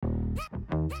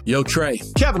Yo, Trey.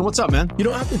 Kevin, what's up, man? You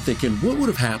know, I've been thinking, what would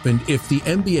have happened if the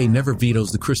NBA never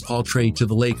vetoes the Chris Paul trade to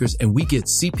the Lakers and we get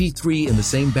CP3 in the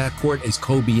same backcourt as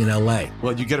Kobe in LA?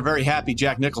 Well, you get a very happy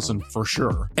Jack Nicholson for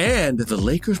sure. And the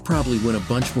Lakers probably win a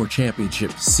bunch more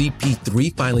championships.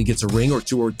 CP3 finally gets a ring or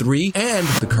 2 or 3, and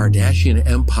the Kardashian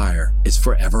empire is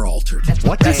forever altered.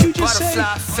 What did you just say?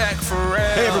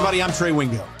 Hey, everybody, I'm Trey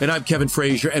Wingo. And I'm Kevin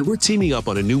Frazier, and we're teaming up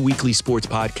on a new weekly sports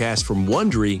podcast from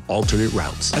Wondery, Alternate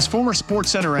Routes. As former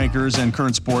SportsCenter anchors and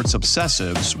current sports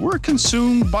obsessives, we're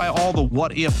consumed by all the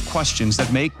what-if questions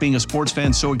that make being a sports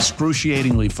fan so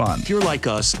excruciatingly fun. If you're like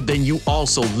us, then you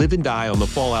also live and die on the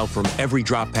fallout from every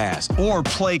drop pass. Or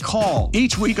play call.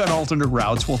 Each week on Alternate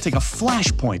Routes, we'll take a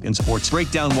flashpoint in sports,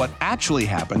 break down what actually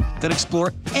happened, then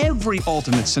explore every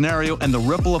alternate scenario and the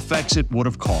ripple effects it would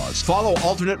have caused. Follow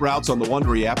Alternate Routes on the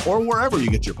Wondery app or wherever you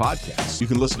get your podcasts. You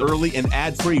can listen early and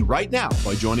ad-free right now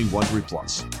by joining Wondery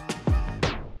Plus.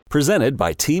 Presented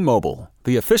by T-Mobile,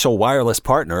 the official wireless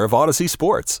partner of Odyssey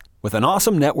Sports. With an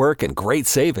awesome network and great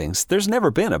savings, there's never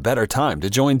been a better time to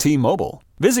join T-Mobile.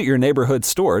 Visit your neighborhood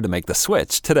store to make the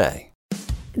switch today.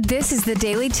 This is the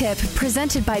Daily Tip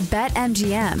presented by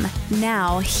BetMGM.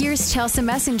 Now, here's Chelsea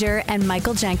Messenger and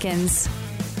Michael Jenkins.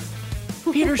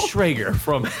 Peter Schrager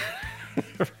from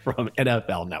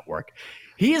NFL Network.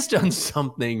 He has done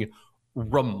something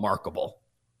remarkable.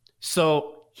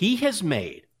 So he has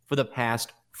made, for the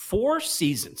past 4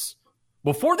 seasons,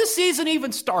 before the season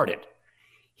even started,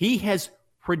 he has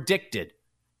predicted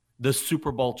the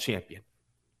Super Bowl champion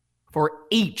for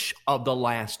each of the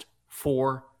last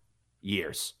 4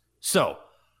 years. So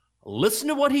listen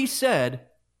to what he said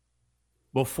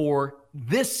before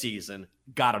this season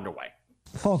got underway.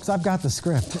 Folks, I've got the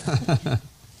script.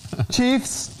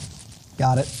 Chiefs,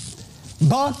 got it.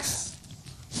 Bucks,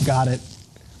 got it.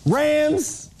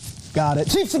 Rams, got it.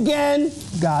 Chiefs again,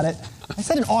 got it. I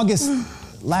said in August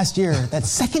last year that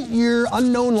second-year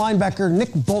unknown linebacker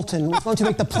Nick Bolton was going to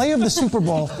make the play of the Super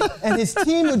Bowl, and his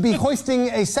team would be hoisting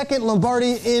a second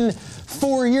Lombardi in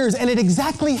 4 years, and it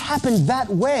exactly happened that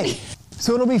way.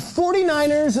 So it'll be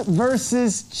 49ers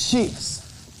versus Chiefs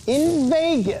in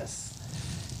Vegas.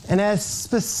 And as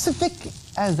specific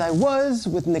as I was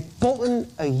with Nick Bolton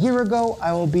a year ago,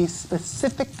 I will be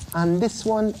specific on this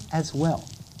one as well.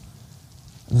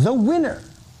 The winner,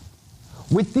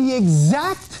 with the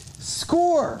exact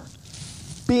score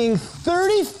being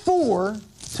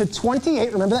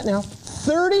 34-28, remember that now,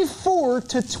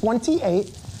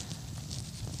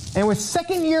 34-28, and with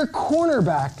second-year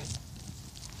cornerback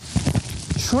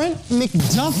Trent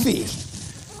McDuffie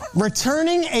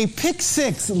returning a pick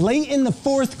six late in the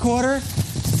fourth quarter,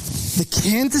 the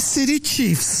Kansas City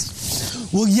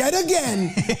Chiefs will yet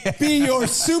again be your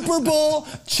Super Bowl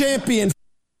champion.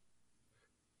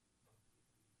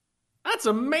 That's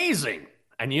amazing.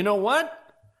 And you know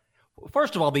what?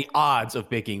 First of all, the odds of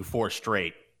picking 4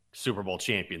 straight Super Bowl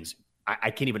champions,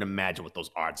 I can't even imagine what those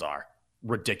odds are.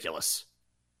 Ridiculous.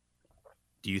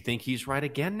 Do you think he's right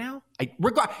again now? You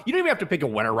don't even have to pick a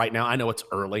winner right now. I know it's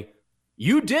early.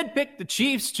 You did pick the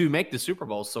Chiefs to make the Super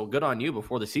Bowl, so good on you.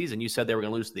 Before the season, you said they were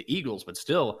going to lose to the Eagles, but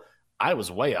still, I was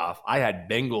way off. I had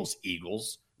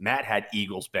Bengals-Eagles. Matt had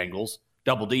Eagles-Bengals.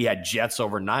 Double D had Jets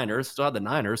over Niners. Still had the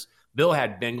Niners. Bill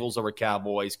had Bengals over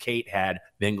Cowboys. Kate had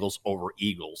Bengals over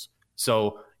Eagles.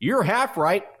 So you're half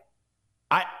right.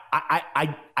 I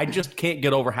just can't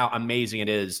get over how amazing it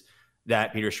is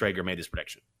that Peter Schrager made this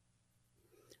prediction.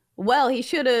 Well, he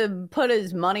should have put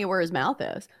his money where his mouth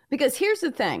is. Because here's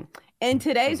the thing. In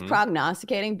today's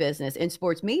prognosticating business, in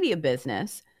sports media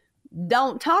business,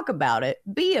 don't talk about it,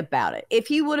 be about it. If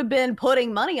he would have been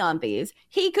putting money on these,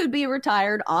 he could be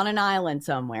retired on an island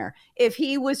somewhere if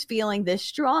he was feeling this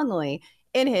strongly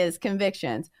in his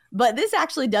convictions. But this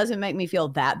actually doesn't make me feel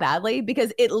that badly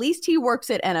because at least he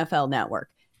works at NFL Network.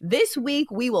 This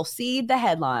week, we will see the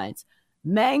headlines.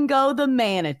 Mango the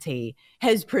Manatee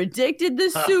has predicted the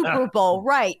Super Bowl,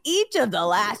 right, each of the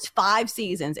last 5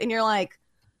 seasons. And you're like,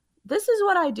 this is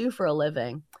what I do for a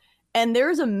living. And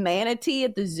there's a manatee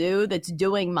at the zoo that's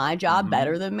doing my job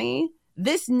better than me.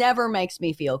 This never makes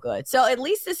me feel good. So at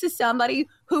least this is somebody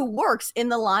who works in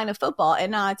the line of football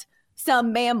and not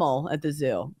some mammal at the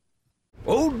zoo.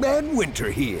 Old Man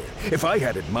Winter here. If I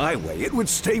had it my way, it would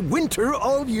stay winter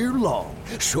all year long.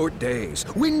 Short days,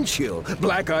 wind chill,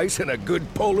 black ice, and a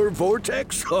good polar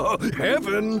vortex. Oh,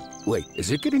 heaven. Wait,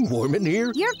 is it getting warm in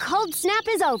here? Your cold snap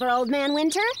is over, Old Man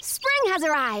Winter. Spring has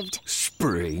arrived. Spring?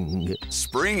 spring.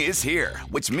 Spring is here,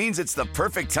 which means it's the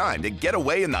perfect time to get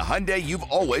away in the Hyundai you've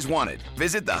always wanted.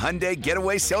 Visit the Hyundai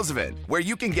Getaway Sales Event, where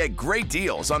you can get great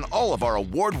deals on all of our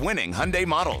award-winning Hyundai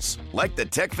models, like the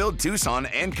tech-filled Tucson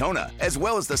and Kona, as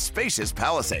well as the spacious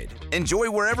Palisade. Enjoy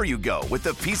wherever you go with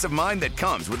the peace of mind that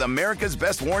comes with America's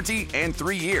best warranty and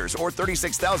 3 years or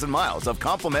 36,000 miles of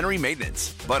complimentary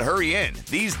maintenance. But hurry in,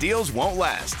 these deals won't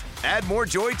last. Add more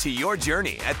joy to your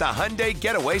journey at the Hyundai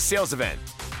Getaway Sales Event.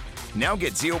 Now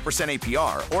get 0%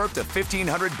 APR or up to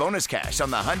 $1,500 bonus cash on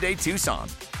the Hyundai Tucson.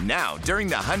 Now, during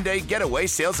the Hyundai Getaway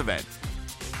Sales Event.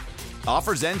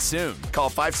 Offers end soon. Call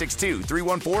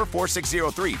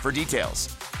 562-314-4603 for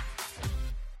details.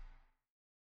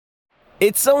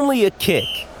 It's only a kick,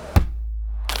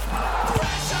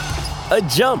 a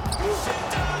jump,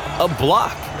 a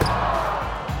block.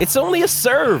 It's only a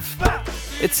serve.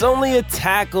 It's only a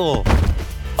tackle,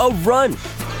 a run.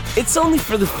 It's only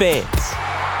for the fans.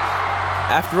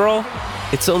 After all,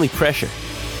 it's only pressure.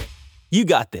 You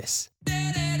got this.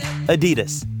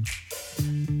 Adidas.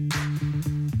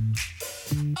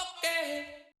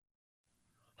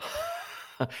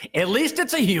 At least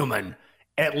it's a human.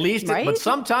 At least, right?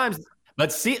 Sometimes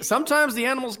the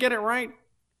animals get it right.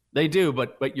 They do,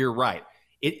 but you're right.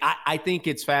 I think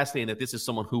it's fascinating that this is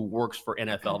someone who works for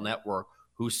NFL Network,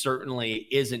 who certainly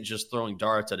isn't just throwing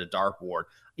darts at a dartboard.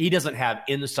 He doesn't have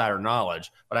insider knowledge,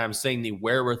 but I'm saying the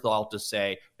wherewithal to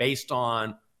say, based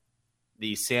on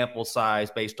the sample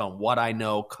size, based on what I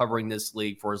know covering this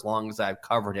league for as long as I've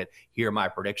covered it, here are my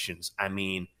predictions. I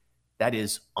mean, that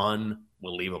is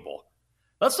unbelievable.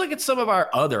 Let's look at some of our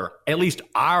other, at least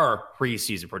our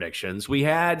preseason predictions. We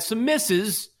had some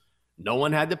misses. No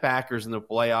one had the Packers in the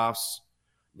playoffs.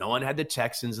 No one had the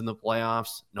Texans in the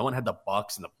playoffs. No one had the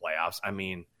Bucs in the playoffs. I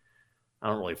mean, I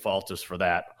don't really fault us for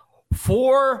that.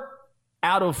 4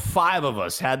 out of 5 of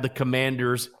us had the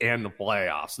Commanders in the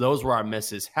playoffs. Those were our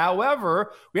misses.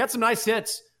 However, we had some nice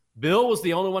hits. Bill was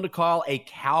the only one to call a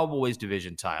Cowboys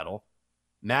division title.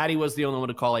 Maddie was the only one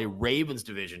to call a Ravens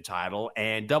division title.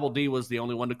 And Double D was the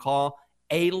only one to call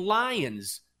a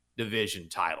Lions division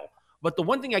title. But the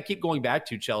one thing I keep going back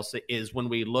to, Chelsea, is when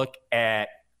we look at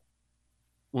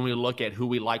who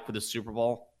we like for the Super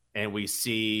Bowl, and we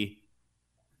see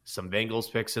some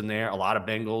Bengals picks in there, a lot of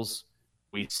Bengals.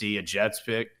 We see a Jets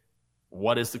pick.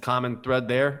 What is the common thread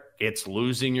there? It's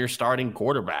losing your starting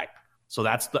quarterback. So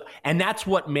that's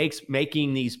what makes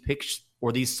making these picks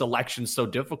or these selections so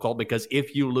difficult, because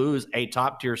if you lose a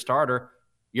top-tier starter,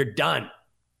 you're done.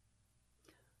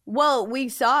 Well, we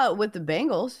saw it with the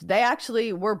Bengals. They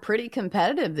actually were pretty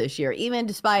competitive this year, even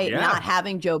despite not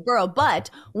having Joe Burrow.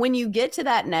 But when you get to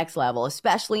that next level,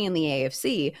 especially in the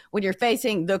AFC, when you're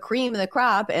facing the cream of the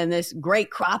crop and this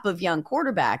great crop of young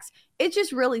quarterbacks, it's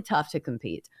just really tough to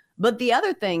compete. But the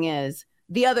other thing is,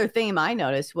 the other theme I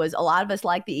noticed was a lot of us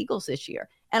like the Eagles this year.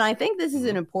 And I think this is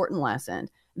an important lesson,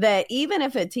 that even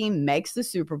if a team makes the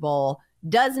Super Bowl,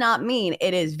 does not mean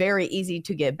it is very easy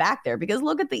to get back there. Because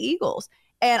look at the Eagles.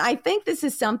 And I think this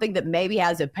is something that maybe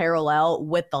has a parallel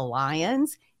with the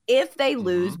Lions if they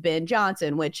lose Ben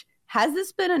Johnson, which, has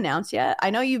this been announced yet?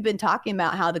 I know you've been talking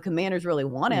about how the Commanders really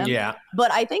want him. Yeah.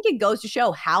 But I think it goes to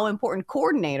show how important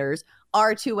coordinators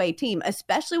are to a team,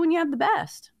 especially when you have the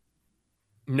best.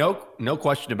 No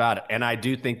question about it. And I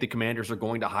do think the Commanders are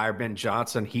going to hire Ben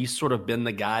Johnson. He's sort of been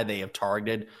the guy they have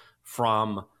targeted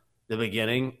from the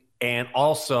beginning. And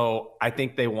also, I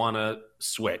think they want to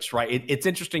switch, right? It's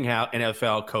interesting how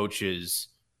NFL coaches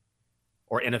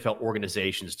or NFL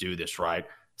organizations do this, right?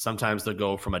 Sometimes they'll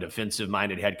go from a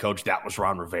defensive-minded head coach, that was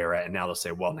Ron Rivera, and now they'll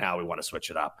say, well, now we want to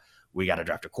switch it up. We got to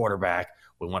draft a quarterback.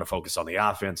 We want to focus on the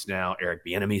offense now. Eric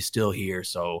Bieniemy's still here,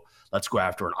 so let's go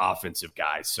after an offensive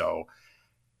guy. So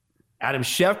Adam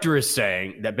Schefter is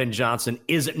saying that Ben Johnson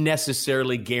isn't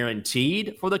necessarily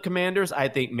guaranteed for the Commanders. I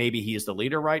think maybe he is the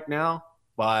leader right now,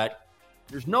 but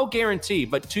there's no guarantee.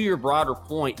 But to your broader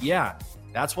point, yeah,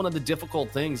 that's one of the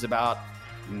difficult things about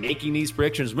making these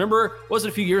predictions. Remember, was it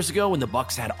a few years ago when the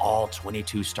Bucs had all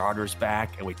 22 starters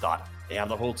back and we thought they have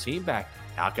the whole team back?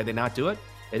 How could they not do it?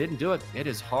 They didn't do it. It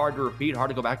is hard to repeat, hard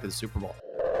to go back to the Super Bowl.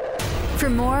 For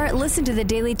more, listen to the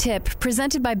Daily Tip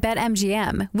presented by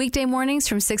BetMGM. Weekday mornings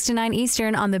from 6 to 9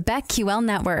 Eastern on the BetQL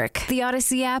network, the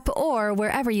Odyssey app, or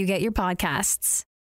wherever you get your podcasts.